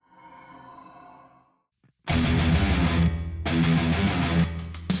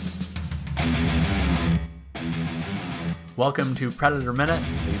Welcome to Predator Minute,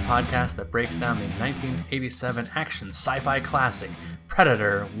 the podcast that breaks down the 1987 action sci-fi classic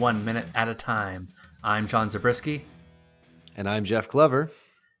Predator 1 minute at a time. I'm John Zabriskie. And I'm Jeff Glover.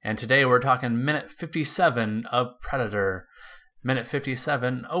 And today we're talking minute 57 of Predator. Minute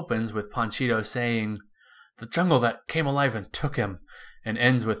 57 opens with Panchito saying, "The jungle that came alive and took him," and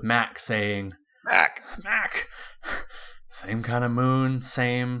ends with Mac saying, "Mac, Mac." Same kind of moon,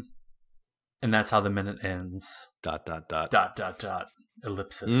 same. And that's how the minute ends. ...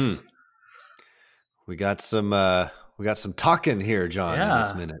 Ellipsis. We got some talking here, John, in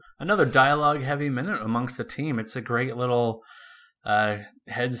this minute. Another dialogue-heavy minute amongst the team. It's a great little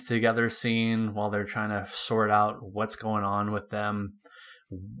heads together scene while they're trying to sort out what's going on with them,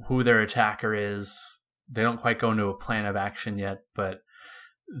 who their attacker is. They don't quite go into a plan of action yet, but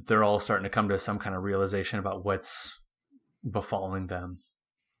they're all starting to come to some kind of realization about what's befalling them.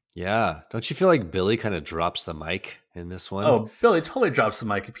 Yeah. Don't you feel like Billy kind of drops the mic in this one? Oh, Billy totally drops the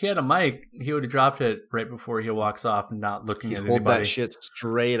mic. If he had a mic, he would have dropped it right before he walks off and not looking at anybody. Hold that shit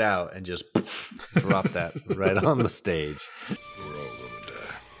straight out and just drop that right on the stage. We're all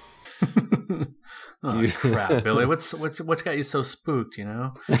gonna die. Oh, crap, Billy. What's got you so spooked, you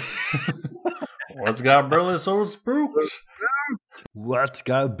know? What's got Billy so spooked? What's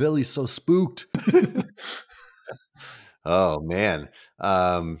got Billy so spooked? Oh, man.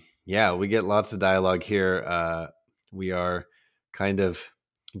 Yeah, we get lots of dialogue here. We are kind of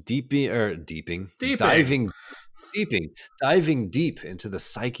diving deep into the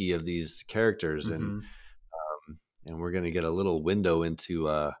psyche of these characters. Mm-hmm. And we're going to get a little window into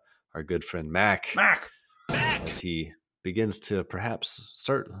our good friend Mac. As he begins to perhaps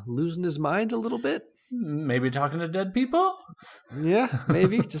start losing his mind a little bit. Maybe talking to dead people? Yeah,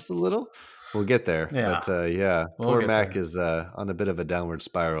 maybe just a little. We'll get there. Yeah. But poor Mac is on a bit of a downward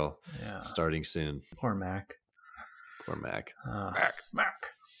spiral starting soon. Poor Mac. Mac.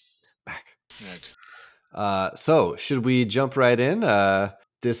 So should we jump right in?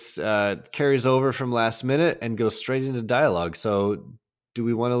 This carries over from last minute and goes straight into dialogue. So do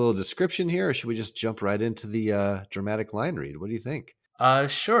we want a little description here, or should we just jump right into the dramatic line read? What do you think?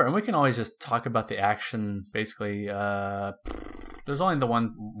 Sure. And we can always just talk about the action. Basically, there's only the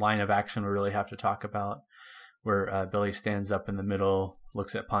one line of action we really have to talk about, where Billy stands up in the middle,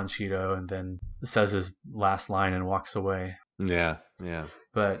 looks at Panchito, and then says his last line and walks away. Yeah.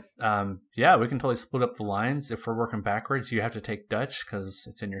 But we can totally split up the lines. If we're working backwards, you have to take Dutch because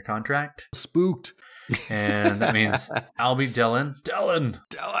it's in your contract. Spooked. And that means I'll be Dylan.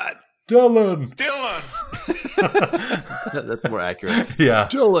 That's more accurate. Yeah.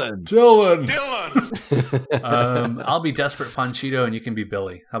 Dylan. I'll be Desperate Panchito and you can be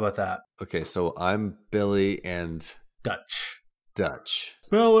Billy. How about that? Okay, so I'm Billy and Dutch.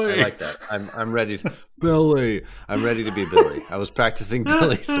 Billy. I like that. I'm ready to Billy. I'm ready to be Billy. I was practicing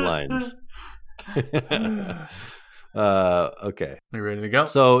Billy's lines. Okay. Are you ready to go?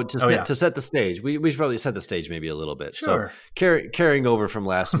 So to set the stage, we should probably set the stage maybe a little bit. Sure. So carrying over from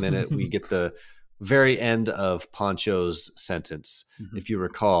last minute, we get the very end of Pancho's sentence. Mm-hmm. If you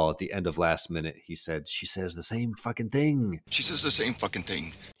recall, at the end of last minute, he said, "She says the same fucking thing." She says the same fucking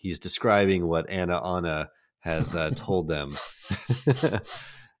thing. He's describing what Anna has told them.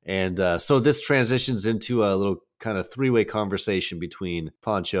 And so this transitions into a little kind of three-way conversation between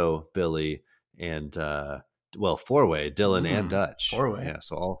Pancho, Billy, and four-way, Dylan and Dutch. Four-way. Yeah,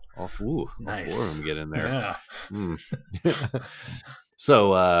 so all four of them get in there. Yeah.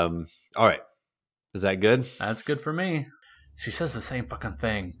 So, all right. Is that good? That's good for me. She says the same fucking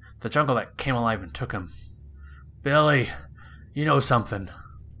thing. The jungle that came alive and took him. Billy, you know something.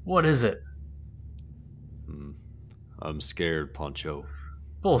 What is it? I'm scared, Pancho.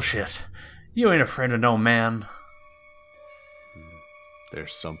 Bullshit. You ain't afraid of no man.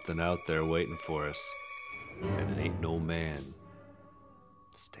 There's something out there waiting for us. And it ain't no man.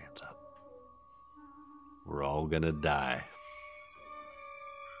 Stands up. We're all gonna die.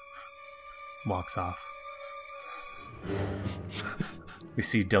 Walks off. We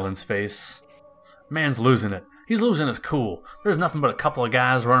see Dylan's face. Man's losing it. He's losing his cool. There's nothing but a couple of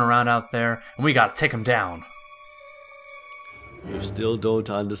guys running around out there, and we gotta take him down. You still don't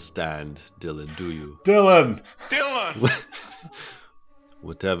understand, Dylan, do you? Dylan!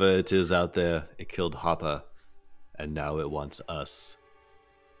 Whatever it is out there, it killed Hopper, and now it wants us.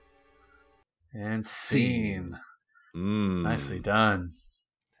 And scene. Nicely done.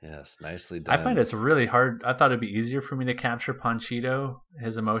 Yes, nicely done. I find it's really hard. I thought it'd be easier for me to capture Panchito,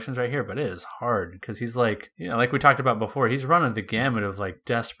 his emotions right here, but it is hard because he's like, like we talked about before, he's running the gamut of like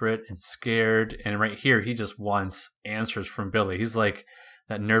desperate and scared. And right here, he just wants answers from Billy. He's like,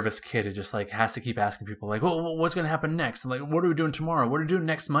 nervous kid who just like has to keep asking people like, well, what's going to happen next? And like, what are we doing tomorrow? What are we doing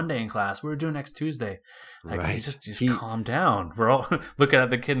next Monday in class? What are we doing next Tuesday? Like, Right. just calm down. We're all looking at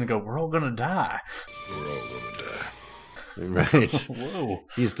the kid and go, we're all going to die. We're all gonna die. Right. Whoa.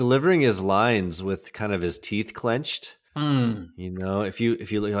 He's delivering his lines with kind of his teeth clenched. Mm. You know, if you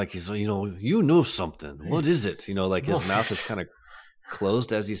look like he's, you know something. What is it? You know, like his mouth is kind of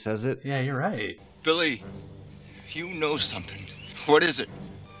closed as he says it. Yeah, you're right. Billy, you know something. What is it?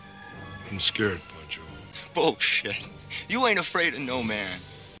 I'm scared, Pancho. Bullshit. You ain't afraid of no man.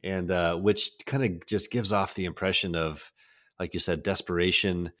 And which kind of just gives off the impression of, like you said,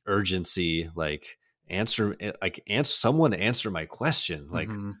 desperation, urgency, like someone answer my question. Like,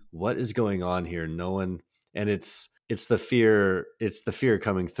 what is going on here? No one, and it's the fear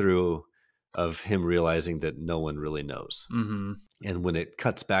coming through of him realizing that no one really knows. Mm-hmm. And when it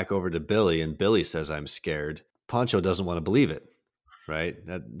cuts back over to Billy and Billy says, I'm scared, Pancho doesn't want to believe it. Right.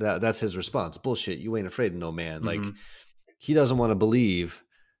 That's his response. Bullshit. You ain't afraid of no man. Like, he doesn't want to believe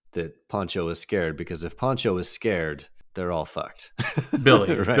that Pancho is scared, because if Pancho is scared, they're all fucked.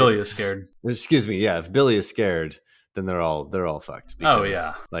 Billy, Right? Billy is scared. Excuse me. Yeah. If Billy is scared, then they're all fucked. Oh,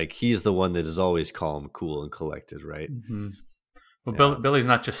 yeah. Like, he's the one that is always calm, cool, and collected. Right. Mm-hmm. Well, Billy's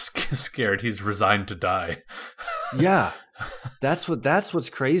not just scared; he's resigned to die. Yeah, that's what's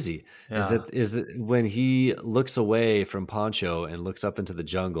crazy. Yeah. Is it when he looks away from Pancho and looks up into the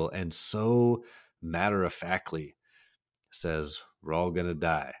jungle and so matter of factly says, "We're all gonna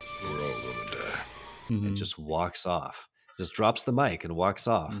die," We're all gonna die. and just walks off, just drops the mic and walks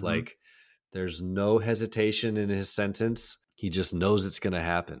off. Like, there's no hesitation in his sentence. He just knows it's gonna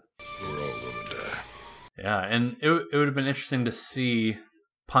happen. We're all gonna die. Yeah, and it would have been interesting to see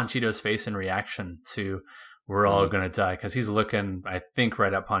Panchito's face in reaction to "we're all gonna die," because he's looking, I think,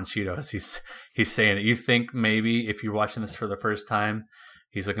 right at Panchito as he's saying it. You think maybe if you're watching this for the first time,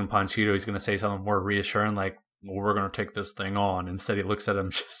 he's looking at Panchito, he's gonna say something more reassuring, like, well, "we're gonna take this thing on." Instead, he looks at him,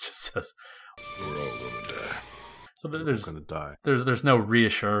 just says, We're all gonna die. So We're gonna die. there's no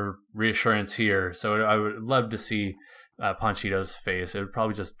reassurance here. So I would love to see Panchito's face. It would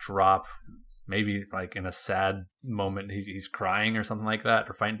probably just drop, maybe like in a sad moment, he's crying or something like that,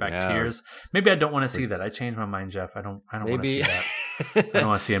 or fighting back tears. Maybe I don't want to see that. I changed my mind, Jeff. I don't want to see that. I don't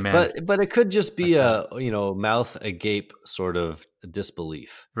want to see a man. But it could just be a mouth agape sort of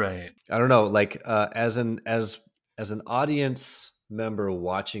disbelief. Right. I don't know. Like, as an audience member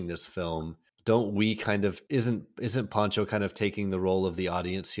watching this film, don't we kind of isn't Pancho kind of taking the role of the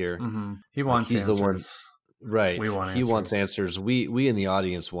audience here? Mm-hmm. He wants he's answers. the one, right? We want he answers. wants answers. We in the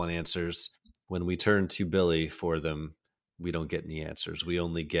audience want answers. When we turn to Billy for them, we don't get any answers. We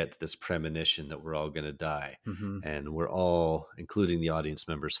only get this premonition that we're all going to die, and we're all, including the audience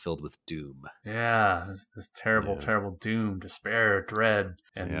members, filled with doom. Yeah, this terrible, terrible doom, despair, dread,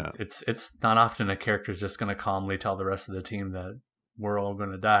 and it's not often a character is just going to calmly tell the rest of the team that we're all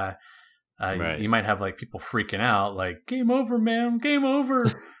going to die. Right. You might have like people freaking out, like, "Game over, man! Game over!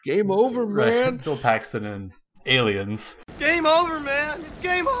 Game over, man!" Right. Bill Paxton and Aliens. Game over, man. It's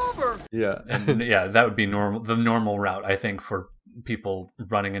game over. Yeah. And yeah, that would be the normal route, I think, for people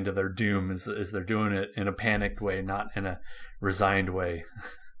running into their doom is they're doing it in a panicked way, not in a resigned way.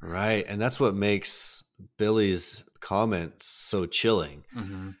 Right. And that's what makes Billy's comment so chilling,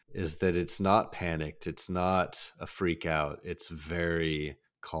 is that it's not panicked. It's not a freak out. It's very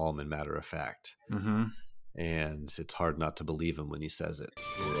calm and matter of fact. And it's hard not to believe him when he says it.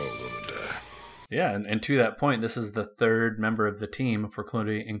 We're all gonna die. Yeah, and to that point, this is the third member of the team, if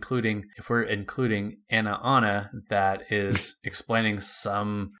we're including Ana, that is explaining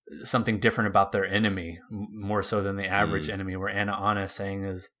something different about their enemy, more so than the average enemy. Where Ana is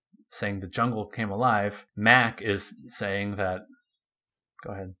saying the jungle came alive. Mac is saying that.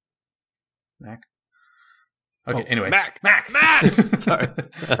 Go ahead, Mac. Okay. Anyway, Mac. Sorry.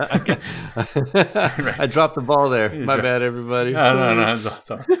 I dropped the ball there. My bad, everybody. No.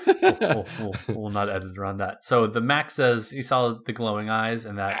 Sorry. We'll not edit around that. So the Mac says he saw the glowing eyes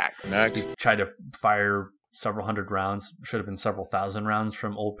and that he tried to fire several hundred rounds, should have been several thousand rounds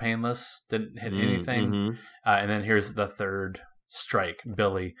from Old Painless. Didn't hit anything. And then here's the third strike.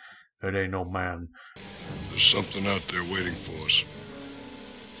 Billy, it ain't no man. There's something out there waiting for us.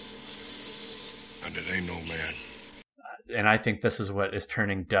 And it ain't no man. And I think this is what is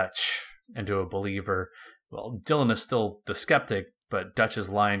turning Dutch into a believer. Well, Dylan is still the skeptic, but Dutch's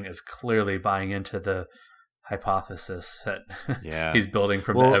line is clearly buying into the hypothesis that he's building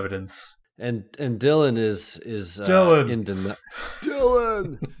from the evidence. And Dylan is Dylan. in denial.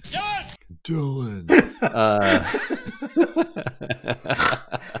 Dylan.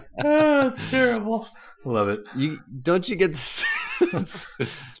 Oh, it's terrible. love it. Don't you get the sense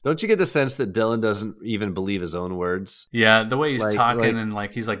that Dylan doesn't even believe his own words? Yeah, the way he's talking and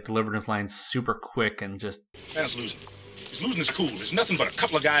he's delivering his lines super quick and just. Man's losing. He's losing his cool. There's nothing but a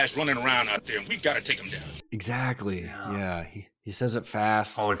couple of guys running around out there, and we got to take him down. Exactly. Yeah. He says it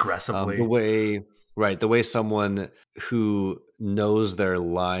fast, all aggressively. The way someone who knows they're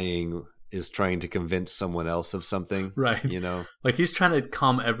lying is trying to convince someone else of something. Right. You know? He's trying to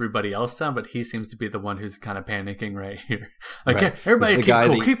calm everybody else down, but he seems to be the one who's kind of panicking right here.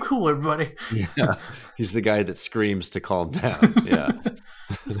 Everybody keep cool, everybody. Yeah. He's the guy that screams to calm down. Yeah.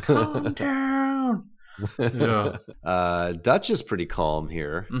 Just calm down. Yeah. Dutch is pretty calm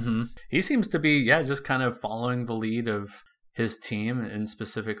here. Mm-hmm. He seems to be, just kind of following the lead of his team, and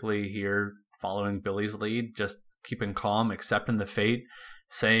specifically here following Billy's lead, just keeping calm, accepting the fate,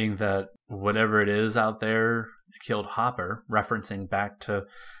 saying that whatever it is out there killed Hopper, referencing back to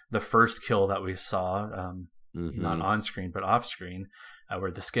the first kill that we saw, not on screen but off screen, where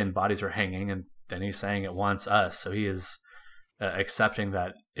the skinned bodies are hanging, and then he's saying it wants us. So he is accepting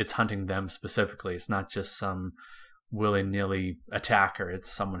that it's hunting them specifically. It's not just some willy-nilly attacker. It's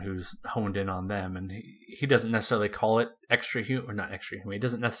someone who's honed in on them, and he doesn't necessarily call it extra human, or not extra human. He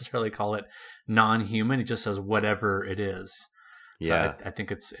doesn't necessarily call it non-human. He just says whatever it is. So I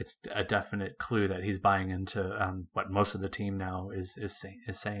think it's a definite clue that he's buying into what most of the team now is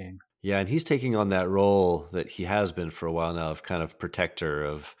saying. Yeah, and he's taking on that role that he has been for a while now of kind of protector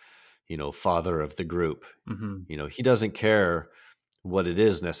of, father of the group. Mm-hmm. He doesn't care what it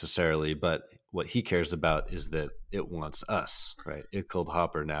is necessarily, but what he cares about is that it wants us, right? It killed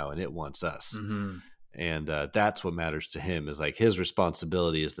Hopper now, and it wants us. Mm-hmm. And that's what matters to him, is his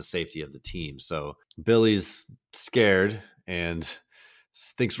responsibility is the safety of the team. So Billy's scared and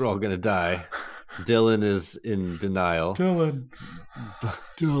thinks we're all going to die. Dylan is in denial. Dylan.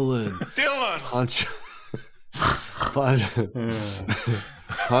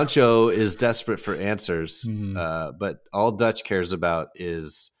 Pancho is desperate for answers, but all Dutch cares about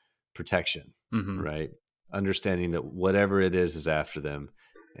is protection, right? Understanding that whatever it is after them,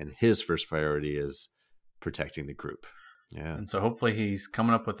 and his first priority is protecting the group. Yeah, and so hopefully he's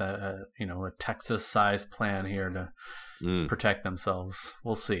coming up with a Texas-sized plan here to protect themselves.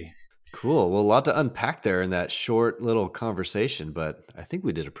 We'll see. Cool. Well, a lot to unpack there in that short little conversation, but I think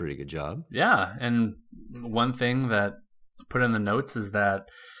we did a pretty good job. Yeah, and one thing that I put in the notes is that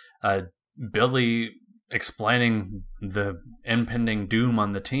Billy explaining the impending doom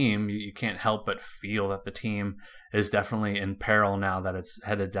on the team, you can't help but feel that the team is definitely in peril now that it's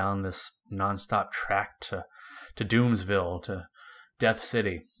headed down this nonstop track to Doomsville, to Death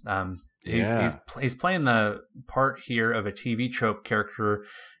City. He's playing the part here of a TV trope character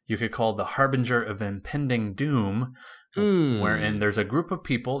you could call the harbinger of impending doom, wherein there's a group of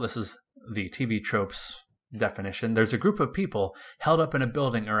people. This is the TV trope's definition. There's a group of people held up in a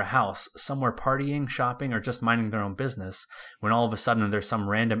building or a house, somewhere partying, shopping, or just minding their own business, when all of a sudden there's some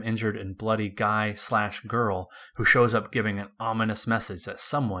random injured and bloody guy/girl who shows up giving an ominous message that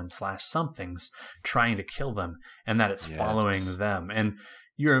someone/something's trying to kill them, and that it's following them. And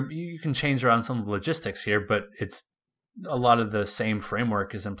you can change around some of the logistics here, but it's a lot of the same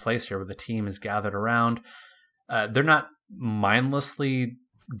framework is in place here, where the team is gathered around. They're not mindlessly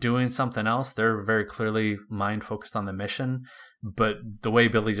doing something else. They're very clearly mind focused on the mission. But the way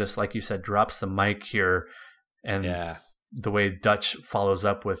Billy just, like you said, drops the mic here, and the way Dutch follows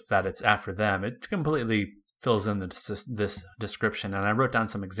up with that it's after them, it completely fills in this description. And I wrote down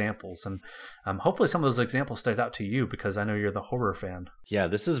some examples, and hopefully some of those examples stood out to you, because I know you're the horror fan. Yeah,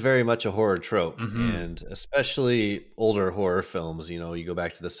 this is very much a horror trope, and especially older horror films. You go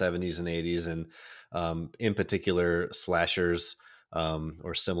back to the 70s and 80s, and in particular slashers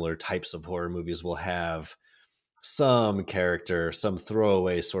or similar types of horror movies will have some character, some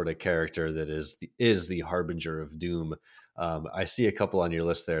throwaway sort of character that is the harbinger of doom. I see a couple on your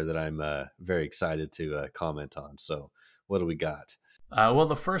list there that I'm very excited to comment on. So what do we got? Well,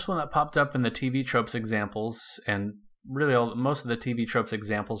 the first one that popped up in the TV tropes examples, and really most of the TV tropes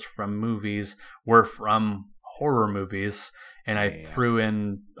examples from movies were from horror movies, and I threw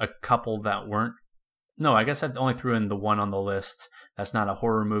in a couple that weren't. No, I guess I only threw in the one on the list that's not a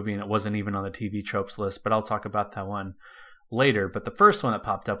horror movie, and it wasn't even on the TV tropes list, but I'll talk about that one later. But the first one that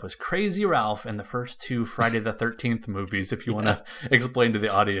popped up was Crazy Ralph and the first two Friday the 13th movies, if you want to explain to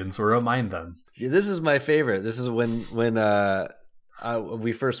the audience or remind them. Yeah, this is my favorite. This is when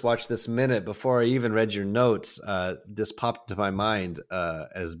we first watched this minute, before I even read your notes, this popped into my mind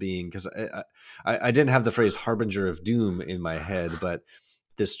as being, because I didn't have the phrase harbinger of doom in my head, but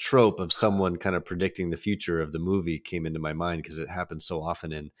this trope of someone kind of predicting the future of the movie came into my mind because it happens so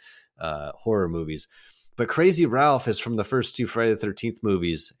often in horror movies. But Crazy Ralph is from the first 2 Friday the 13th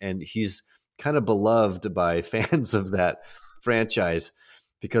movies, and he's kind of beloved by fans of that franchise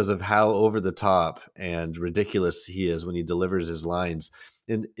because of how over the top and ridiculous he is when he delivers his lines.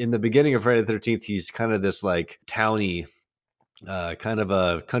 In the beginning of Friday the 13th, he's kind of this like towny, kind of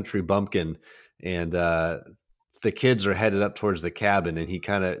a country bumpkin, and the kids are headed up towards the cabin, and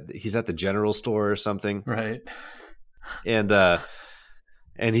he's at the general store or something, Right.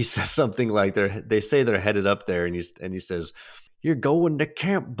 And he says something like they say they're headed up there, and he says, "You're going to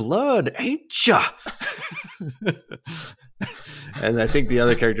Camp Blood, ain't ya?" And I think the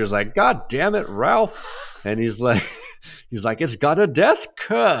other character's like, "God damn it, Ralph!" And he's like, "It's got a death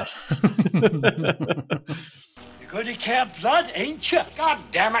curse." You're going to Camp Blood, ain't you? God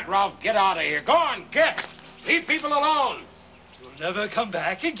damn it, Ralph, get out of here. Go on, get. Leave people alone. You'll never come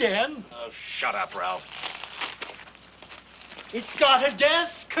back again. Oh, shut up, Ralph. It's got a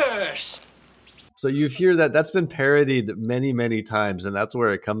death curse. So you hear that's been parodied many, many times, and that's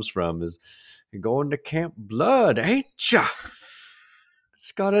where it comes from, is "You're going to Camp Blood, ain't ya?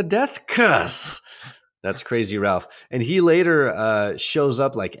 It's got a death curse." That's Crazy Ralph. And he later shows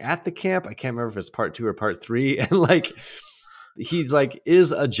up like at the camp. I can't remember if it's part 2 or part 3. And like he like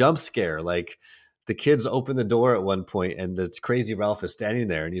is a jump scare. Like the kids open the door at one point, and it's Crazy Ralph is standing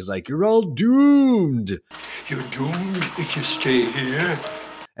there, and he's like, "You're all doomed." You're doomed if you stay here.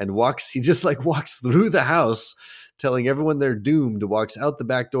 And he just like walks through the house telling everyone they're doomed, walks out the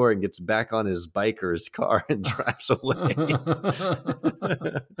back door and gets back on his bike or his car and drives away.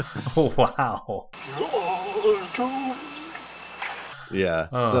 Oh, wow. You're all doomed. Yeah.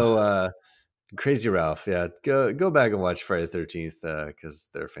 Oh. So Crazy Ralph, yeah. Go back and watch Friday the 13th because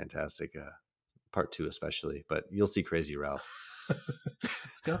they're fantastic. Part 2 especially, but you'll see Crazy Ralph.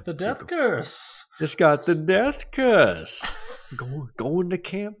 It's got the death curse. It's got the death curse. Going to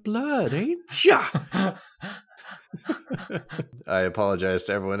Camp Blood, ain't ya? I apologize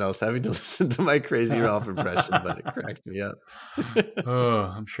to everyone else having to listen to my Crazy Ralph impression, but it cracks me up.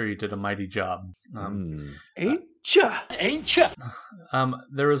 Oh, I'm sure you did a mighty job. Ain't ya? Ain't you?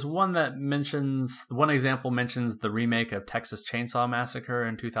 There was one example mentions the remake of Texas Chainsaw Massacre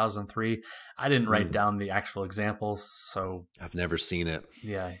in 2003. I didn't write down the actual examples, so I've never seen it.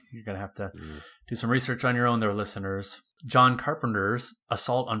 yeah, you're going to have to do some research on your own there, listeners. John Carpenter's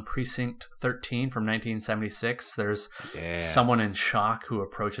Assault on Precinct 13 from 1976. There's someone in shock who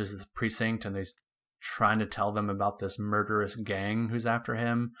approaches the precinct, and they're trying to tell them about this murderous gang who's after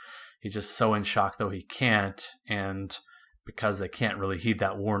him. He's just so in shock, though he can't, and because they can't really heed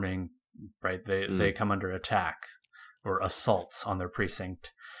that warning, right? They come under attack or assaults on their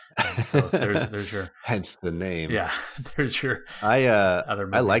precinct. And so there's your hence the name. Yeah, there's your other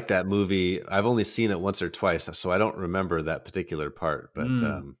movie. I like that movie. I've only seen it once or twice, so I don't remember that particular part, but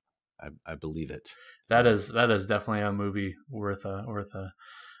I believe it. That is definitely a movie worth a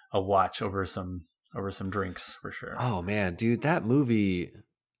watch over some drinks for sure. Oh man, dude, that movie.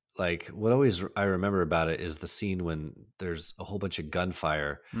 Like what always I remember about it is the scene when there's a whole bunch of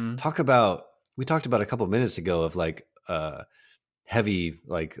gunfire. We talked about a couple minutes ago of like heavy,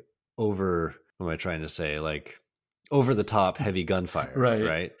 like over the top heavy gunfire.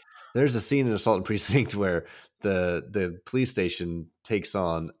 Right. There's a scene in Assault and Precinct where the police station takes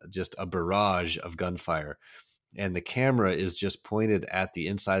on just a barrage of gunfire, and the camera is just pointed at the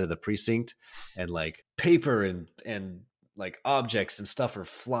inside of the precinct, and like paper and like objects and stuff are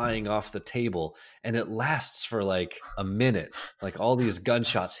flying off the table, and it lasts for like a minute, like all these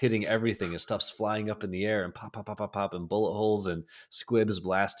gunshots hitting everything and stuff's flying up in the air and pop, and bullet holes and squibs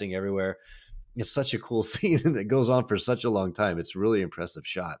blasting everywhere. It's such a cool scene, and it goes on for such a long time. It's a really impressive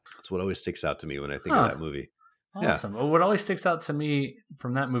shot. That's what always sticks out to me when I think of that movie. Awesome. Well, what always sticks out to me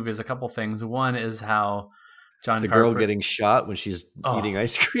from that movie is a couple things. One is how John Carpenter, girl getting shot when she's eating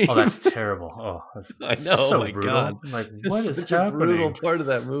ice cream. Oh, that's terrible. Oh, that's I know. So oh my brutal. God. Like, what is such happening? a brutal part of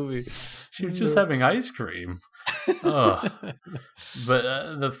that movie. She was just having ice cream. Oh.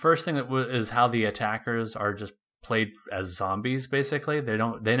 But the first thing is how the attackers are just played as zombies. Basically,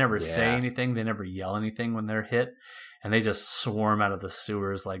 they never say anything. They never yell anything when they're hit, and they just swarm out of the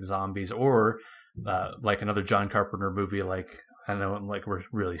sewers like zombies, or like another John Carpenter movie. Like, I know, like we're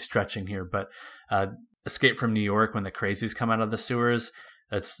really stretching here, but Escape from New York, when the crazies come out of the sewers.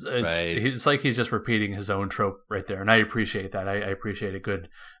 It's like he's just repeating his own trope right there, and I appreciate that. I appreciate a good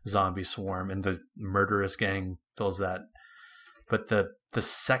zombie swarm, and the murderous gang fills that. But the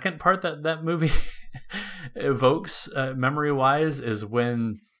second part that movie evokes memory wise is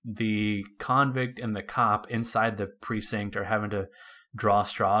when the convict and the cop inside the precinct are having to draw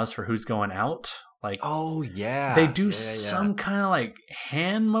straws for who's going out. Like, oh yeah, they do some kind of like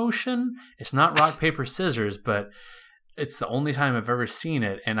hand motion. It's not rock paper scissors, but it's the only time I've ever seen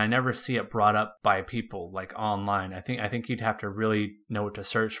it, and I never see it brought up by people like online. I think you'd have to really know what to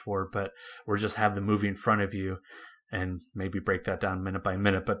search for, or just have the movie in front of you and maybe break that down minute by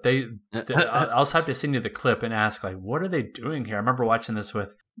minute. But I'll also have to send you the clip and ask, like, what are they doing here? I remember watching this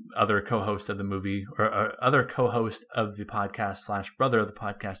with other co-host of the movie, or other co-host of the podcast / brother of the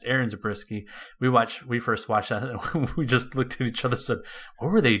podcast, Aaron Zabriskie. We first watched that, and we just looked at each other and said, what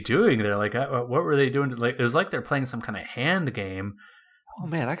were they doing there? Like, what were they doing? Like, it was like they're playing some kind of hand game. Oh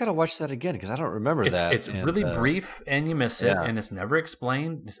man, I gotta watch that again because I don't remember that. It's really brief, and you miss it, and it's never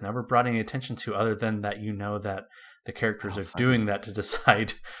explained. It's never brought any attention to, other than that that the characters are doing that to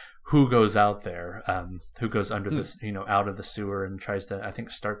decide who goes out there, who goes under this, out of the sewer and tries to, I think,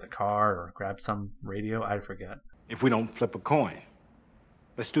 start the car or grab some radio. I forget. If we don't flip a coin,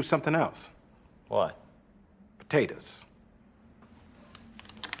 let's do something else. What? Potatoes.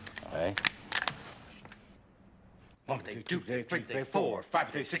 Okay. 1 potato, 2 potato, 3 potato, 4, 5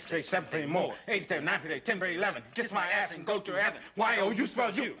 potato, 6 potato, 7 potato more, 8 potato, 9 potato, 10 potato, 11. Gets my ass and go to heaven. Y-O-U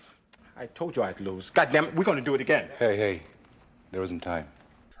spell you. I told you I'd lose. God damn it, we're going to do it again. Hey, there isn't time.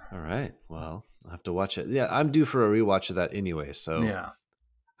 All right. Well, I'll have to watch it. Yeah, I'm due for a rewatch of that anyway, so yeah,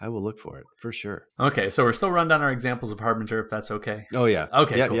 I will look for it for sure. Okay, so we're still running down our examples of Harbinger, if that's okay. Oh yeah.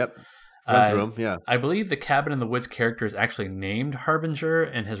 Okay. Yep. Cool. Yep. Run through them. Yeah. I believe the Cabin in the Woods character is actually named Harbinger,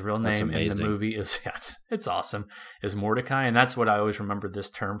 and his real name in the movie is it's awesome, is Mordecai, and that's what I always remembered this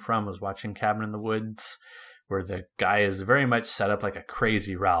term from, was watching Cabin in the Woods, where the guy is very much set up like a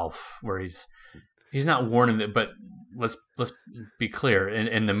crazy Ralph, where he's not warning it, but let's be clear,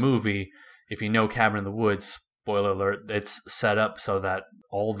 in the movie, if you know Cabin in the Woods, spoiler alert, it's set up so that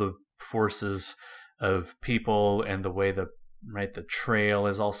all the forces of people and the way the trail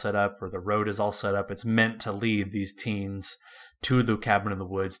is all set up, or the road is all set up, it's meant to lead these teens to the Cabin in the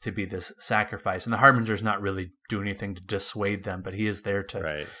Woods to be this sacrifice. And the Harbinger's not really doing anything to dissuade them, but he is there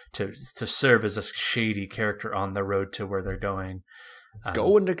to serve as a shady character on the road to where they're going.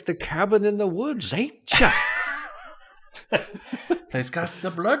 Going to the Cabin in the Woods, ain't ya? It's got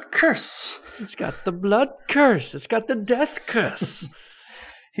the blood curse. It's got the blood curse. It's got the death curse.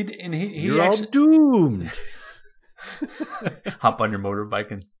 You're all doomed. Hop on your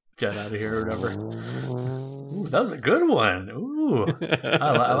motorbike and jet out of here or whatever. Ooh, that was a good one. Ooh,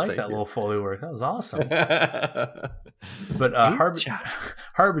 I like that little Foley work. That was awesome. But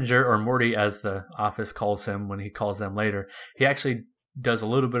Harbinger, or Morty as the office calls him when he calls them later, he actually does a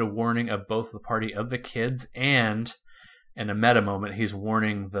little bit of warning of both the party of the kids, and in a meta moment, he's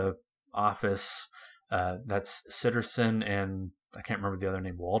warning the office, that's Sitterson and I can't remember the other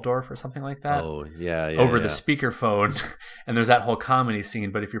name, Waldorf or something like that. Oh, yeah. Over the speakerphone, and there's that whole comedy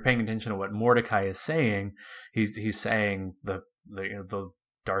scene. But if you're paying attention to what Mordecai is saying, he's saying the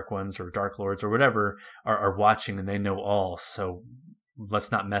Dark Ones or Dark Lords or whatever are watching, and they know all. So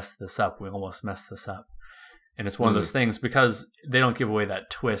let's not mess this up. We almost messed this up, and it's one of those things, because they don't give away that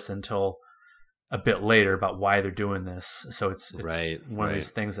twist until a bit later about why they're doing this. So it's one of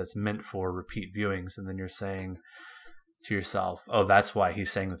these things that's meant for repeat viewings, and then you're saying to yourself, oh, that's why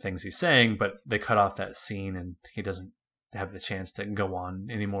he's saying the things he's saying, but they cut off that scene and he doesn't have the chance to go on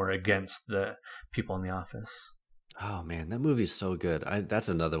anymore against the people in the office. Oh man, that movie's so good. That's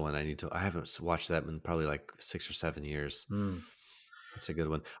another one I haven't watched that in probably like 6 or 7 years. That's a good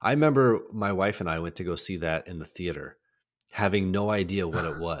one. I remember my wife and I went to go see that in the theater, having no idea what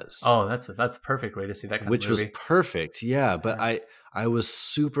it was. Oh, that's a perfect way to see that kind of movie. Which was perfect, yeah. But I was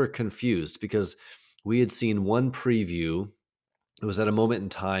super confused because we had seen one preview. It was at a moment in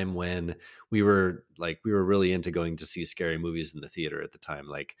time when we were really into going to see scary movies in the theater at the time.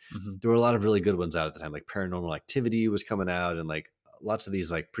 Like there were a lot of really good ones out at the time. Like Paranormal Activity was coming out, and like lots of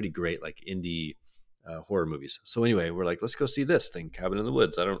these like pretty great like indie horror movies. So anyway, we're like, let's go see this thing, Cabin in the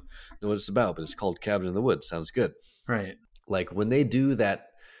Woods. I don't know what it's about, but it's called Cabin in the Woods. Sounds good. Right. Like when they do that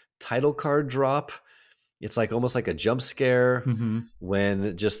title card drop, it's like almost like a jump scare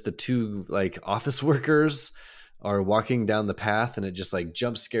when just the two like office workers are walking down the path, and it just like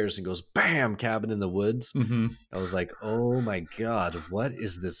jump scares and goes bam, Cabin in the Woods. I was like, oh my God, what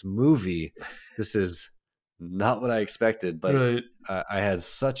is this movie? This is not what I expected, but I had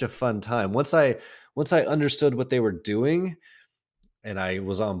such a fun time. Once I understood what they were doing and I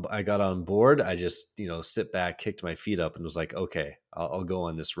got on board, I just, sit back, kicked my feet up and was like, okay, I'll go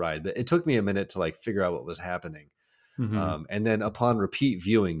on this ride. But it took me a minute to like figure out what was happening. And then upon repeat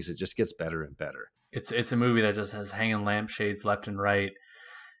viewings, it just gets better and better. It's a movie that just has hanging lampshades left and right.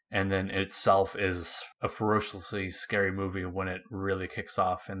 And then itself is a ferociously scary movie when it really kicks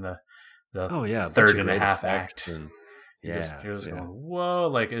off in the the a third bunch of and a great half effects act. and You're just going, whoa,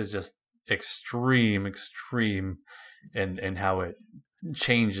 like it's just extreme in how it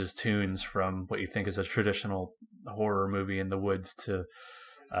changes tunes from what you think is a traditional horror movie in the woods to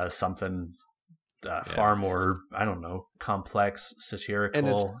something far more, I don't know, complex,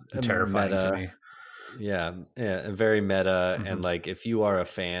 satirical, and terrifying to me. Yeah, very meta. And like, if you are a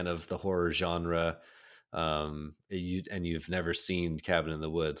fan of the horror genre, you've never seen Cabin in the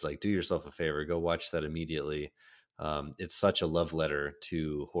Woods, like, do yourself a favor, go watch that immediately. It's such a love letter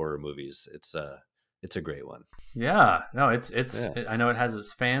to horror movies. It's a great one. Yeah, no, I know it has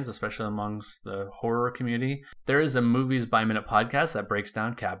its fans, especially amongst the horror community. There is a Movies by Minute podcast that breaks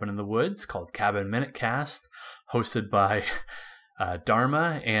down Cabin in the Woods called Cabin Minute Cast, hosted by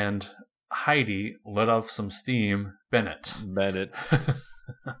Dharma and Heidi, let off some steam, Bennett.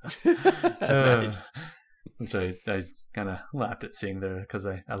 Nice. Which I kind of laughed at seeing there because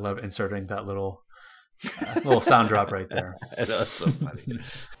I love inserting that little sound drop right there. That's so funny.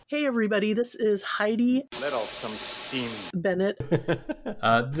 Hey everybody, this is Heidi. Let off some steam, Bennett.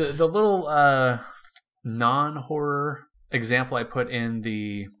 The little non-horror example I put in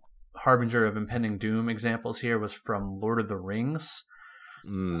the Harbinger of Impending Doom examples here was from Lord of the Rings.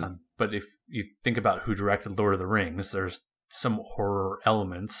 But if you think about who directed Lord of the Rings, there's some horror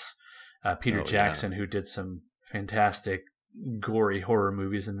elements. Peter Jackson, who did some fantastic gory horror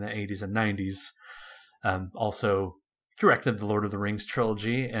movies in the 80s and 90s, also directed the Lord of the Rings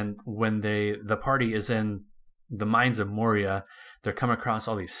trilogy. And when the party is in the Mines of Moria, they're come across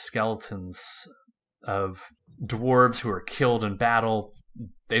all these skeletons of dwarves who are killed in battle.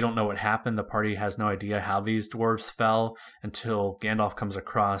 They don't know what happened. The party has no idea how these dwarves fell until Gandalf comes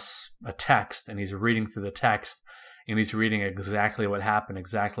across a text, and he's reading through the text, and he's reading exactly what happened,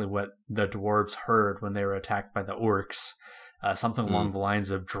 exactly what the dwarves heard when they were attacked by the orcs. Something along the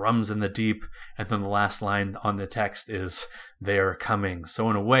lines of drums in the deep, and then the last line on the text is, they are coming. So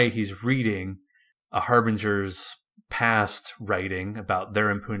in a way, he's reading a Harbinger's past writing about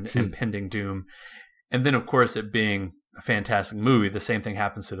their impending doom. And then, of course, it being a fantastic movie, the same thing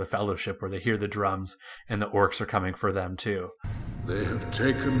happens to the Fellowship, where they hear the drums and the orcs are coming for them too. They have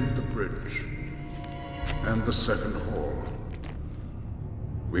taken the bridge and the second hall.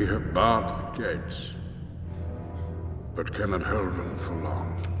 We have barred the gates, but cannot hold them for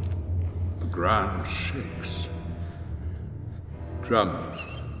long. The ground shakes. Drums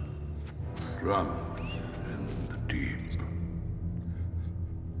in the deep.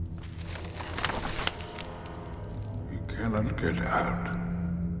 Cannot get out.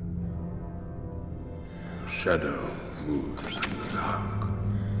 A shadow moves in the dark.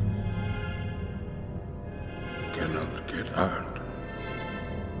 You cannot get out.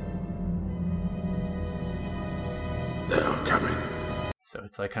 They are coming. So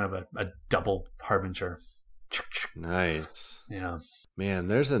it's like kind of a double Harbinger. Nice. Yeah. Man,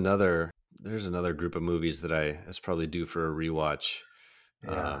 there's another group of movies that is probably due for a rewatch.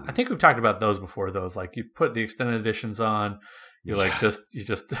 Yeah, I think we've talked about those before, though. Like, you put the extended editions on, you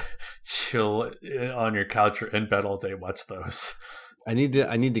just chill on your couch or in bed all day, watch those. I need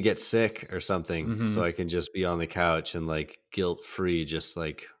to get sick or something so I can just be on the couch and like guilt free, just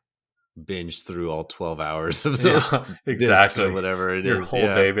like binge through all 12 hours of those. Yeah, exactly. Or whatever it your is. Your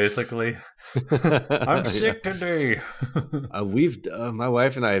whole day, basically. I'm sick today. My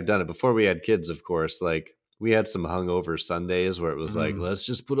wife and I have done it before we had kids, of course. Like, we had some hungover Sundays where it was like, let's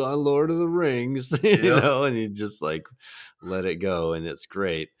just put on Lord of the Rings, you know, and you just like let it go, and it's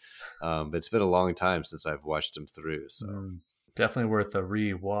great. But it's been a long time since I've watched them through, so definitely worth a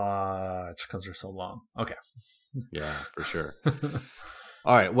rewatch because they're so long. Okay, yeah, for sure.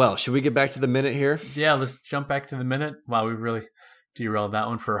 All right, well, should we get back to the minute here? Yeah, let's jump back to the minute. Wow, we really derailed that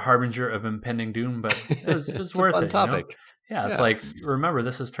one for Harbinger of Impending Doom, but it was worth a fun it. Topic. You know? Yeah, it's like, remember,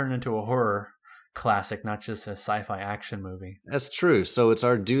 this has turned into a horror classic, not just a sci-fi action movie. That's true. So it's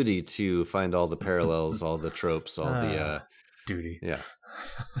our duty to find all the parallels, all the tropes, all the duty. Yeah.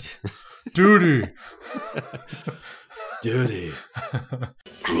 Duty.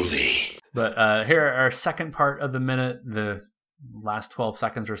 Groovy. But here, our second part of the minute, the last 12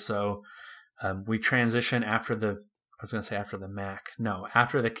 seconds or so, we transition after the Mac. No,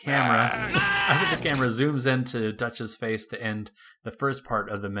 after the camera zooms into Dutch's face to end the first part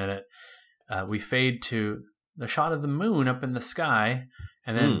of the minute. We fade to the shot of the moon up in the sky,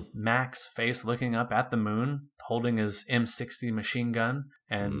 and then Mac's face looking up at the moon, holding his M60 machine gun,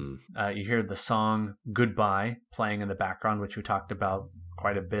 and you hear the song Goodbye playing in the background, which we talked about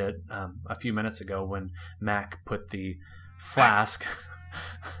quite a bit a few minutes ago when Mac put the flask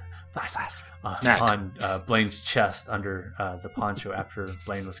on Blaine's chest under the poncho after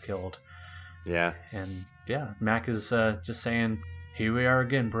Blaine was killed. Yeah. And yeah, Mac is just saying, here we are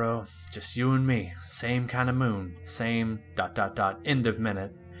again, bro. Just you and me. Same kind of moon. Same ... end of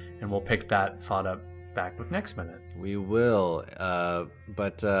minute. And we'll pick that thought up back with next minute. We will.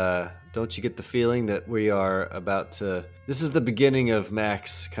 But don't you get the feeling that we are about to... This is the beginning of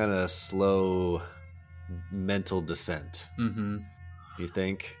Mac's kind of slow mental descent. Mm-hmm. You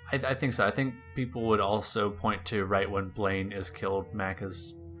think? I think so. I think people would also point to right when Blaine is killed, Mac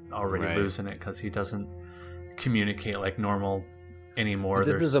is already losing it because he doesn't communicate like normal anymore.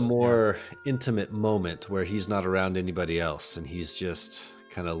 But this is a more intimate moment where he's not around anybody else and he's just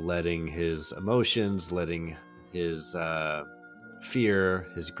kind of letting his emotions, letting his fear,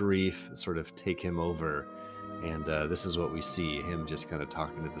 his grief sort of take him over. And this is what we see, him just kind of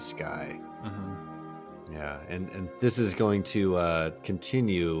talking to the sky. Mm-hmm. Yeah, and this is going to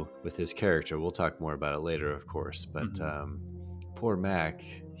continue with his character. We'll talk more about it later, of course. But poor Mac,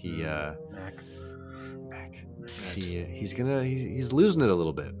 he's losing it a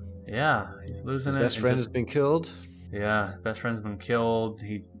little bit. Yeah, he's losing it. His best friend has been killed. Yeah, best friend's been killed.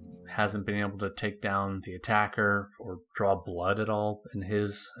 He hasn't been able to take down the attacker or draw blood at all in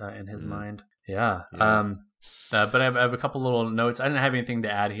his mind. Yeah. But I have a couple little notes. I didn't have anything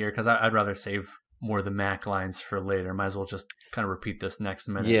to add here because I'd rather save more of the Mac lines for later. Might as well just kind of repeat this next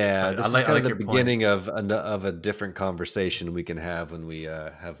minute. Yeah, this is kind of the beginning of a different conversation we can have when we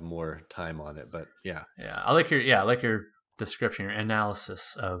have more time on it. But yeah, I like your description, your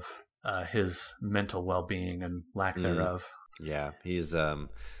analysis of his mental well-being and lack thereof. Yeah, he's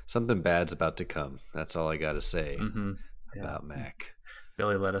something bad's about to come. That's all I got to say about Mac.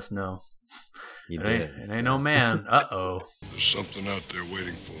 Billy let us know. He did. It ain't no man. Uh-oh. There's something out there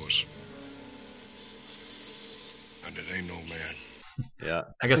waiting for us. And it ain't no man. Yeah.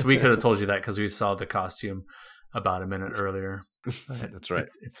 I guess we could have told you that because we saw the costume about a minute earlier. That's right.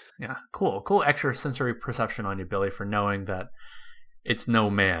 It's cool extrasensory perception on you, Billy, for knowing that it's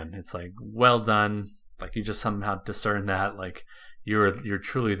no man. It's like, well done. Like you just somehow discern that. Like you're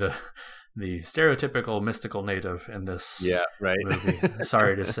truly the stereotypical mystical native in this movie.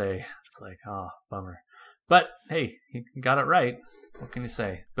 Sorry to say. It's like, oh, bummer. But hey, he got it right. What can you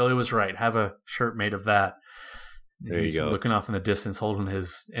say? Billy was right. Have a shirt made of that. There He's you go. Looking off in the distance, holding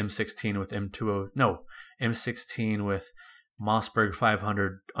his M16 with M16 with Mossberg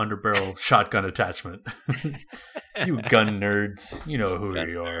 500 underbarrel shotgun attachment. You gun nerds, you know who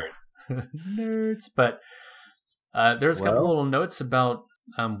you are, nerds. But there's a couple little notes about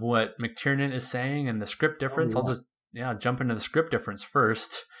what McTiernan is saying and the script difference. I'll just jump into the script difference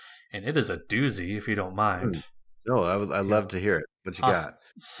first, and it is a doozy if you don't mind. No, I'd love to hear it. What you got?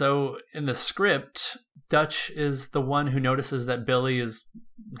 So in the script, Dutch is the one who notices that Billy has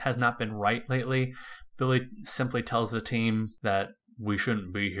not been right lately. Billy simply tells the team that we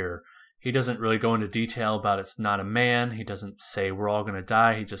shouldn't be here. He doesn't really go into detail about it's not a man. He doesn't say we're all going to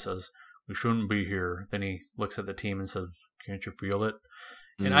die. He just says we shouldn't be here. Then he looks at the team and says, "Can't you feel it?"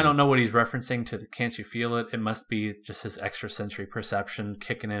 And I don't know what he's referencing to the "can't you feel it?" It must be just his extrasensory perception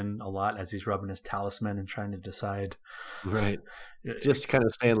kicking in a lot as he's rubbing his talisman and trying to decide. Right. Just kind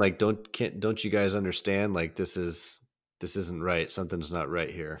of saying like, don't you guys understand? Like this isn't right. Something's not right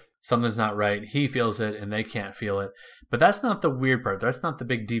here. Something's not right. He feels it and they can't feel it. But that's not the weird part. That's not the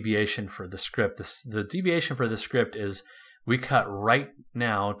big deviation for the script. The deviation for the script is we cut right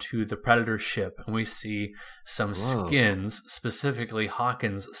now to the Predator ship and we see some skins, specifically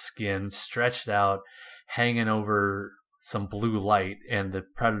Hawkins' skin, stretched out, hanging over some blue light, and the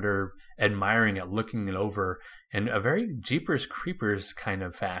Predator admiring it, looking it over in a very Jeepers Creepers kind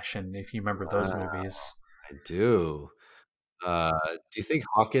of fashion, if you remember those movies. I do. Do you think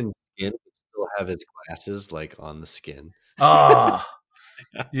Hawkins' skin would still have his glasses like on the skin? Oh,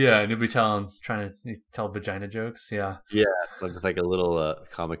 yeah, and he'll be trying to tell vagina jokes. Yeah, with like a little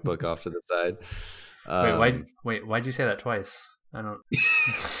comic book off to the side. Why'd you say that twice? I don't.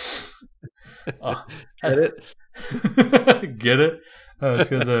 Get it? Get it? It's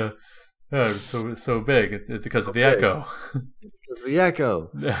because it's so big. It's because of the echo. It's because of the echo.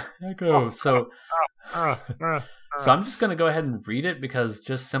 Yeah, echo. So I'm just going to go ahead and read it because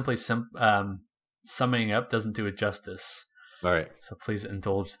just simply summing up doesn't do it justice. All right. So please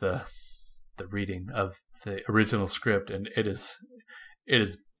indulge the reading of the original script, and it is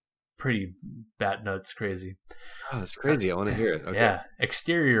pretty bat nuts crazy. Oh, it's crazy. I want to hear it. Okay. Yeah.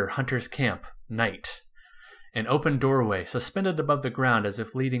 Exterior Hunter's Camp, night. An open doorway, suspended above the ground as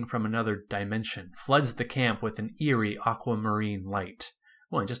if leading from another dimension, floods the camp with an eerie aquamarine light.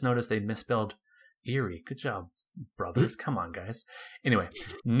 Oh, and just noticed they misspelled eerie. Good job, brothers. Come on, guys. Anyway,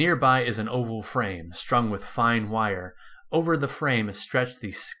 nearby is an oval frame strung with fine wire. Over the frame is stretched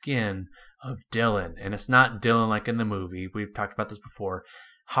the skin of Dylan. And it's not Dylan like in the movie. We've talked about this before.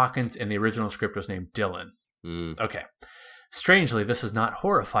 Hawkins in the original script was named Dylan. Okay. Strangely, this is not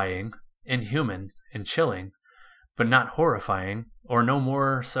horrifying, inhuman, and chilling, but not horrifying, or no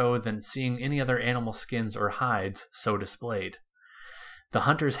more so than seeing any other animal skins or hides so displayed. The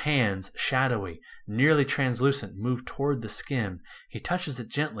hunter's hands, shadowy, nearly translucent, move toward the skin. He touches it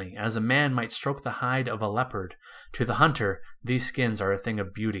gently, as a man might stroke the hide of a leopard. To the hunter, these skins are a thing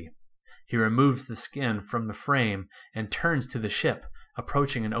of beauty. He removes the skin from the frame and turns to the ship,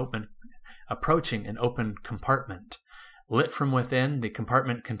 approaching an open compartment. Lit from within, the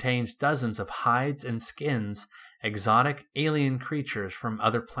compartment contains dozens of hides and skins, exotic alien creatures from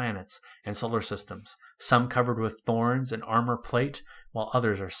other planets and solar systems, some covered with thorns and armor plate, while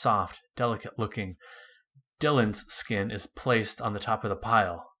others are soft, delicate-looking. Dylan's skin is placed on the top of the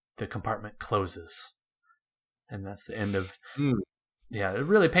pile. The compartment closes. And that's the end of... Yeah, it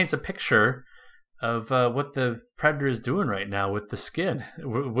really paints a picture of what the Predator is doing right now with the skin,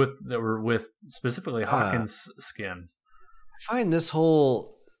 with specifically Hawkins' skin. I find this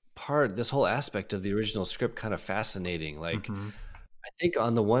whole aspect of the original script kind of fascinating. Like, I think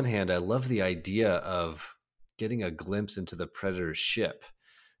on the one hand, I love the idea of getting a glimpse into the Predator's ship.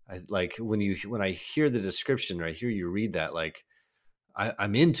 I like when I hear the description, or I hear you read that, like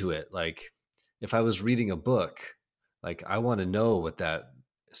I'm into it. Like if I was reading a book, like I want to know what that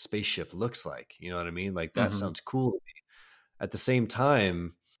spaceship looks like. You know what I mean? Like that sounds cool to me. At the same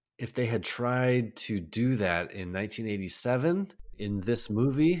time, if they had tried to do that in 1987 in this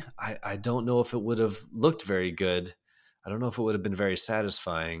movie, I don't know if it would have looked very good. I don't know if it would have been very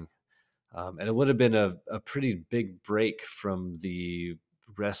satisfying. And it would have been a pretty big break from the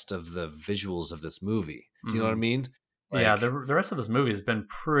rest of the visuals of this movie. Do you know what I mean? Like, yeah, the rest of this movie has been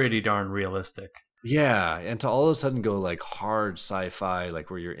pretty darn realistic. Yeah, and to all of a sudden go like hard sci-fi, like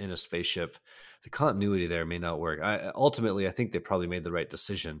where you're in a spaceship, the continuity there may not work. Ultimately, I think they probably made the right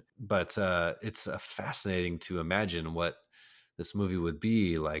decision, but it's fascinating to imagine what this movie would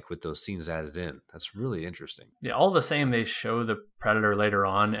be like with those scenes added in. That's really interesting. Yeah, all the same, they show the Predator later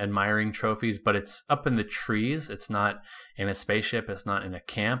on admiring trophies, but it's up in the trees. It's not in a spaceship. It's not in a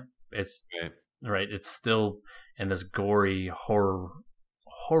camp. It's right. It's still in this gory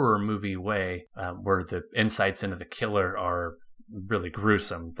horror movie way, where the insights into the killer are really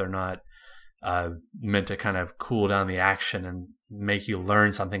gruesome. They're not meant to kind of cool down the action and make you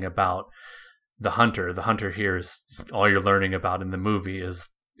learn something about the hunter. The hunter here is all you're learning about in the movie is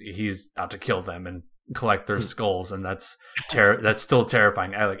he's out to kill them and collect their skulls, and that's still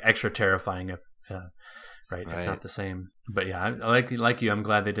terrifying. Like extra terrifying if if not the same. But yeah, I like you. I'm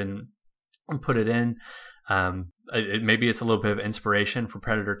glad they didn't put it in. Maybe it's a little bit of inspiration for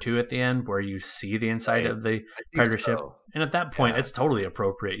Predator 2 at the end, where you see the inside of the Predator ship, and at that point, it's totally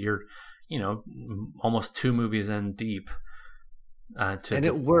appropriate. You're, almost 2 movies in deep. And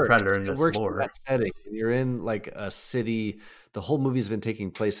it works. Predator in it works lore. In that setting. You're in like a city. The whole movie's been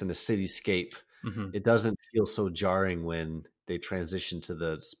taking place in a cityscape. It doesn't feel so jarring when they transition to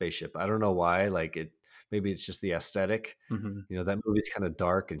the spaceship. I don't know why. Like it, maybe it's just the aesthetic. That movie's kind of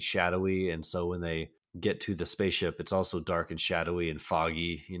dark and shadowy, and so when they get to the spaceship, it's also dark and shadowy and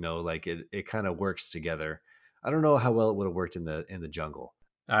foggy. Like it kind of works together. I don't know how well it would have worked in the jungle.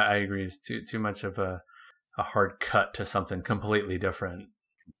 I agree. It's too much of a hard cut to something completely different.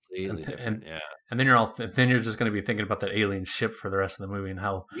 And then you're just going to be thinking about that alien ship for the rest of the movie and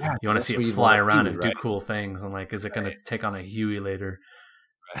how you want to see it fly around and do cool things, and like, is it going to take on a Huey later?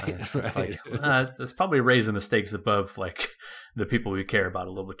 It's like it's probably raising the stakes above like the people we care about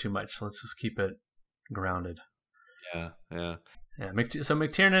a little bit too much. So let's just keep it grounded. Yeah. So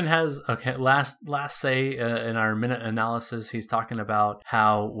McTiernan has last say in our minute analysis. He's talking about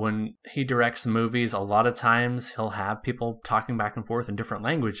how when he directs movies, a lot of times he'll have people talking back and forth in different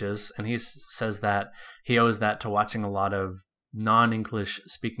languages, and he says that he owes that to watching a lot of non-English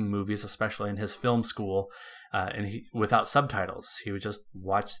speaking movies, especially in his film school, and without subtitles. He would just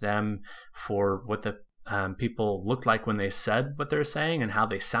watch them for what the people looked like when they said what they're saying and how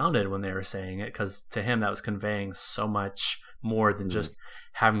they sounded when they were saying it, because to him that was conveying so much more than just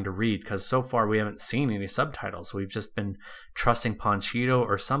having to read, because so far we haven't seen any subtitles. We've just been trusting Panchito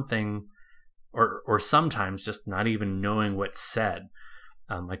or something, or sometimes just not even knowing what's said,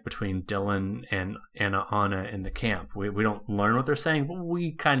 like between Dylan and Anna in the camp. We don't learn what they're saying, but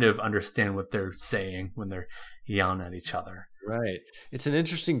we kind of understand what they're saying when they're yelling at each other. Right. It's an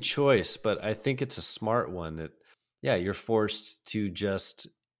interesting choice, but I think it's a smart one that, you're forced to just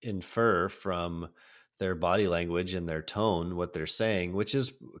infer from their body language and their tone what they're saying, which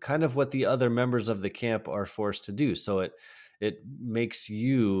is kind of what the other members of the camp are forced to do. So it it makes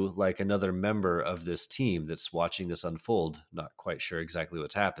you like another member of this team that's watching this unfold, not quite sure exactly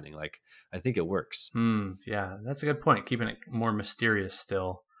what's happening. Like, I think it works. Yeah, that's a good point. Keeping it more mysterious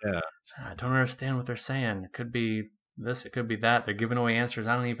still. Yeah. I don't understand what they're saying. It could be this, it could be that. They're giving away answers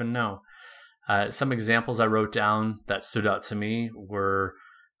I don't even know. Some examples I wrote down that stood out to me were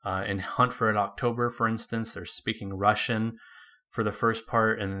in Hunt for Red October, for instance, they're speaking Russian for the first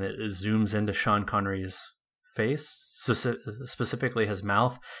part, and it zooms into Sean Connery's face, specifically his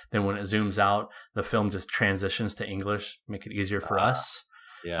mouth. Then when it zooms out, the film just transitions to English, make it easier for us.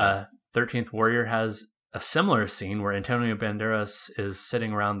 Yeah. 13th Warrior has a similar scene where Antonio Banderas is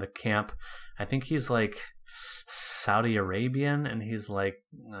sitting around the camp. I think he's like Saudi Arabian, and he's like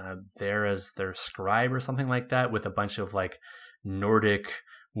there as their scribe or something like that, with a bunch of like Nordic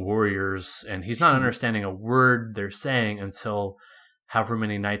warriors, and he's not understanding a word they're saying until however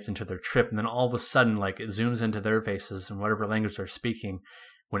many nights into their trip, and then all of a sudden, like, it zooms into their faces and whatever language they're speaking.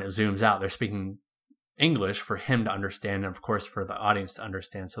 When it zooms out, they're speaking English for him to understand, and of course for the audience to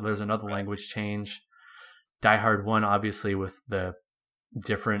understand. So there's another language change. Die Hard 1, obviously, with the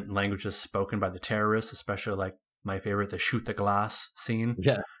different languages spoken by the terrorists, especially like my favorite, the shoot the glass scene.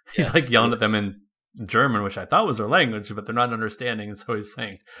 Yeah, he's like yelling at them in German, which I thought was their language, but they're not understanding, and so he's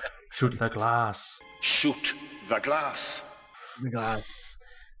saying, "Shoot the glass." Shoot the glass. Oh my God.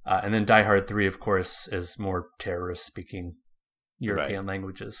 And then Die Hard 3, of course, is more terrorist speaking European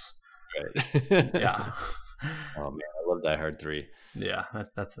languages. Right. Yeah. Oh man, I love Die Hard 3. Yeah,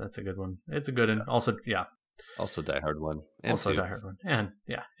 that's a good one. It's a good one. Also, yeah. Also Die Hard 1. And also 2. Die Hard 1.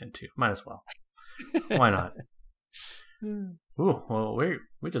 And 2. Might as well. Why not? Ooh, well,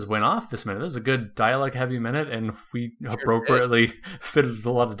 we just went off this minute. This is a good dialogue-heavy minute, and we appropriately fitted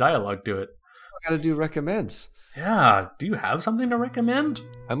a lot of dialogue to it. I gotta do recommends. Yeah. Do you have something to recommend?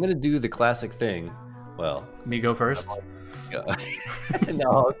 I'm gonna do the classic thing. Well, me go first.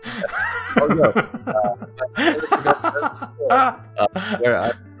 No. Where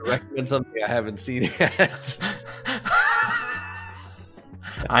I recommend something I haven't seen yet.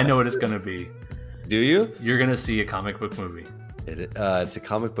 I know what it's gonna be. Do you? You're gonna see a comic book movie. It's a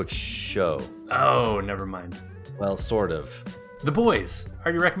comic book show. Oh, never mind. Well, sort of. The Boys. I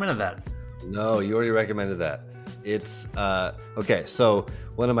already recommended that. No, you already recommended that. It's okay. So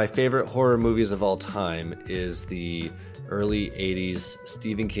one of my favorite horror movies of all time is the early '80s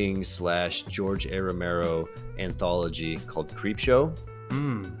Stephen King / George A. Romero anthology called Creepshow.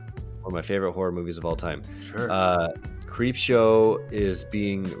 One of my favorite horror movies of all time. Sure. Creepshow is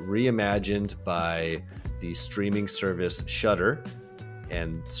being reimagined by the streaming service Shudder,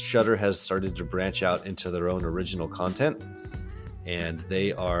 and Shudder has started to branch out into their own original content, and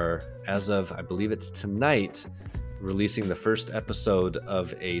they are, as of I believe it's tonight, releasing the first episode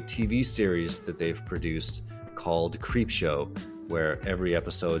of a TV series that they've produced called Creepshow, where every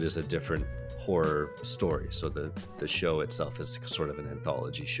episode is a different horror story. So the show itself is sort of an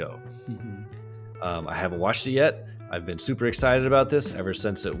anthology show. I haven't watched it yet. I've been super excited about this ever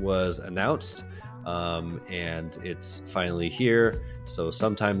since it was announced, and it's finally here. So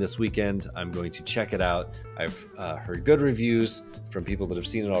sometime this weekend, I'm going to check it out. I've heard good reviews from people that have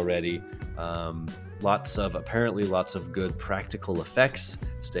seen it already. Lots of good practical effects,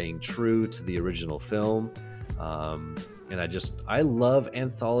 staying true to the original film. And I love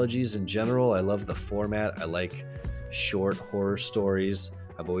anthologies in general. I love the format. I like short horror stories.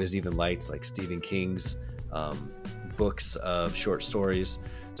 I've always even liked like Stephen King's books of short stories.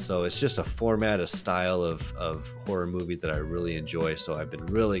 So it's just a format, a style of horror movie that I really enjoy. So I've been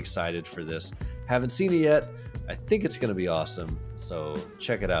really excited for this. Haven't seen it yet. I think it's going to be awesome. So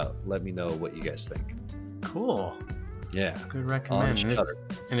check it out. Let me know what you guys think. Cool. Yeah. Good recommend.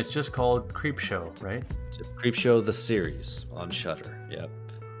 And it's just called Creepshow, right? Just Creepshow the series on Shudder. Yep.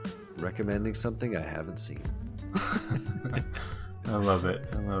 Recommending something I haven't seen. I love it.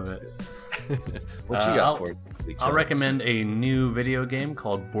 What you got for us this week, I'll recommend a new video game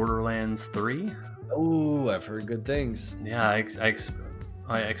called Borderlands 3. Oh, I've heard good things. Yeah, I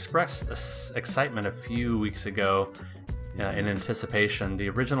expressed excitement a few weeks ago in anticipation. The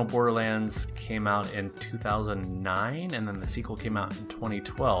original Borderlands came out in 2009, and then the sequel came out in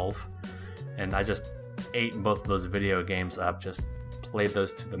 2012. And I just ate both of those video games up, just played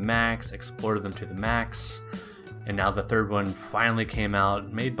those to the max, explored them to the max. And now the third one finally came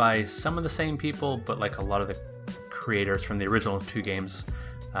out, made by some of the same people, but like a lot of the creators from the original two games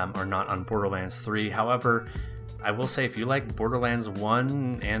are not on Borderlands 3. However, I will say if you like Borderlands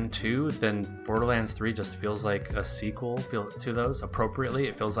 1 and 2, then Borderlands 3 just feels like a sequel to those appropriately.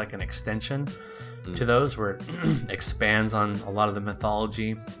 It feels like an extension to those, where it expands on a lot of the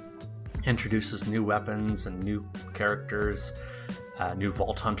mythology introduces new weapons and new characters, new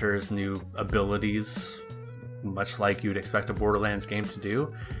Vault Hunters, new abilities, much like you'd expect a Borderlands game to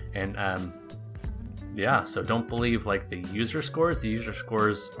do. And so don't believe like the user scores. The user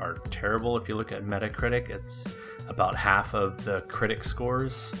scores are terrible. If you look at Metacritic, it's about half of the critic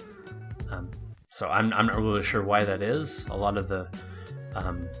scores. So I'm not really sure why that is. A lot of the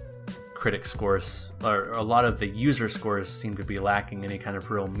critic scores, or a lot of the user scores, seem to be lacking any kind of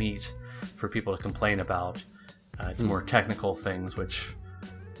real meat for people to complain about. It's more technical things, which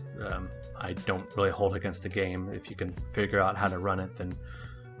I don't really hold against the game. If you can figure out how to run it, then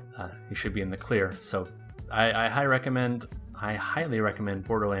you should be in the clear. So I highly recommend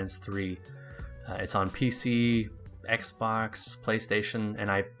Borderlands 3. It's on PC, Xbox, PlayStation,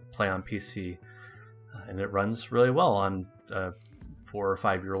 and I play on PC. And it runs really well on a 4 or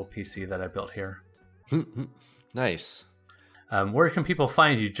 5 year old PC that I built here. Nice. Where can people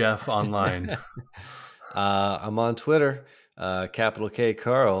find you, Jeff, online? I'm on Twitter, capital K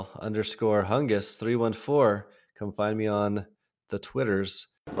Carl _Hungus 314. Come find me on the Twitters.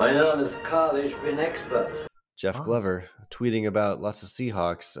 My name is Carl, ich bin expert. Jeff Glover tweeting about lots of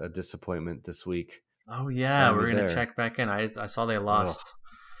Seahawks disappointment this week. Oh yeah, we're gonna check back in. I saw they lost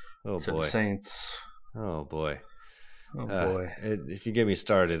to the Saints. Oh boy. Oh boy. If you get me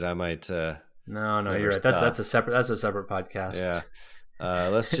started, I might. No, you're right. That's a separate podcast. Yeah.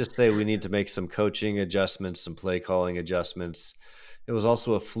 Let's just say we need to make some coaching adjustments, some play calling adjustments. It was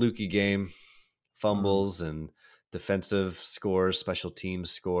also a fluky game, fumbles and defensive scores, special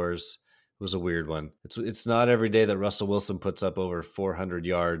teams scores. It was a weird one. It's not every day that Russell Wilson puts up over 400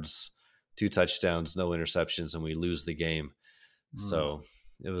 yards, 2 touchdowns, no interceptions, and we lose the game. So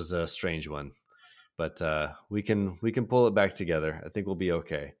it was a strange one, but we can pull it back together. I think we'll be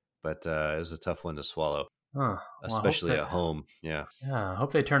okay. But it was a tough one to swallow, especially at home. Yeah. I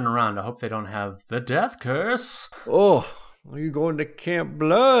hope they turn around. I hope they don't have the death curse. Oh, you going to Camp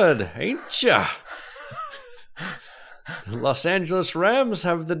Blood, ain't ya? The Los Angeles Rams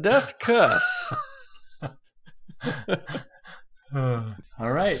have the death curse. All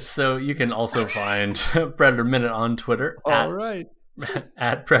right. So you can also find Predator Minute on Twitter.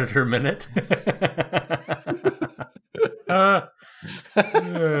 At Predator Minute.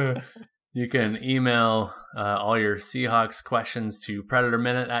 You can email all your Seahawks questions to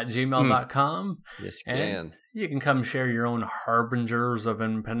predatorminute@gmail.com. Yes, you can. You can come share your own harbingers of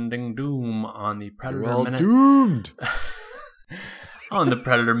impending doom on the Predator We're all Minute. doomed. On the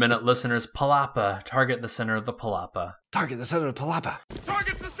Predator Minute listeners, Palapa. Target the center of the Palapa. Target the center of Palapa.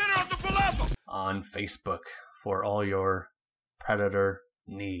 Target's the center of the Palapa. On Facebook for all your Predator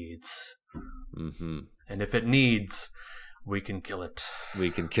needs. Mm-hmm. And if it needs, we can kill it.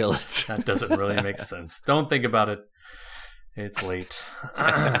 We can kill it. That doesn't really make sense. Don't think about it. It's late.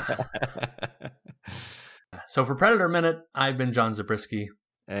 So for Predator Minute, I've been John Zabriskie.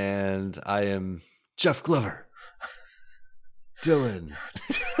 And I am Jeff Glover. Dylan.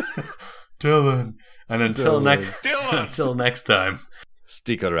 And until next time.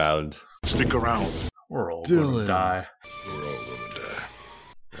 Stick around. Stick around. We're all gonna die. We're all gonna die.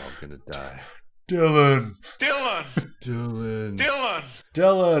 We're all gonna die.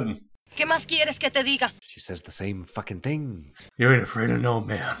 Dylan. ¿Qué más quieres que te diga? She says the same fucking thing. You ain't afraid of no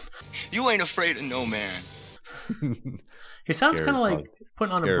man. You ain't afraid of no man. He sounds kind of like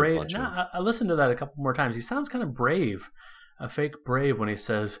putting on a brave. Punch I listened to that a couple more times. He sounds kind of brave, a fake brave when he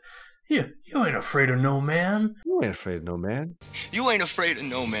says, "You ain't afraid of no man." You ain't afraid of no man. You ain't afraid of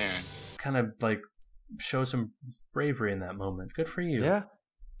no man. Kind of like show some bravery in that moment. Good for you. Yeah,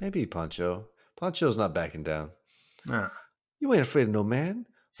 maybe Poncho. Poncho's not backing down. Nah. You ain't afraid of no man.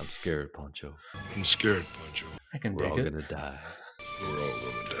 I'm scared, Poncho. I'm scared, Poncho. I can We're dig all it. gonna die. We're all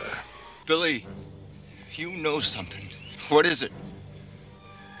gonna die. Billy, you know something. What is it?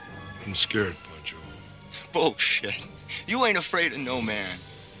 I'm scared, Poncho. Bullshit. You ain't afraid of no man.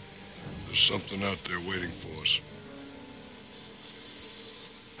 There's something out there waiting for us.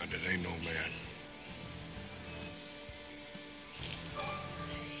 And it ain't no man.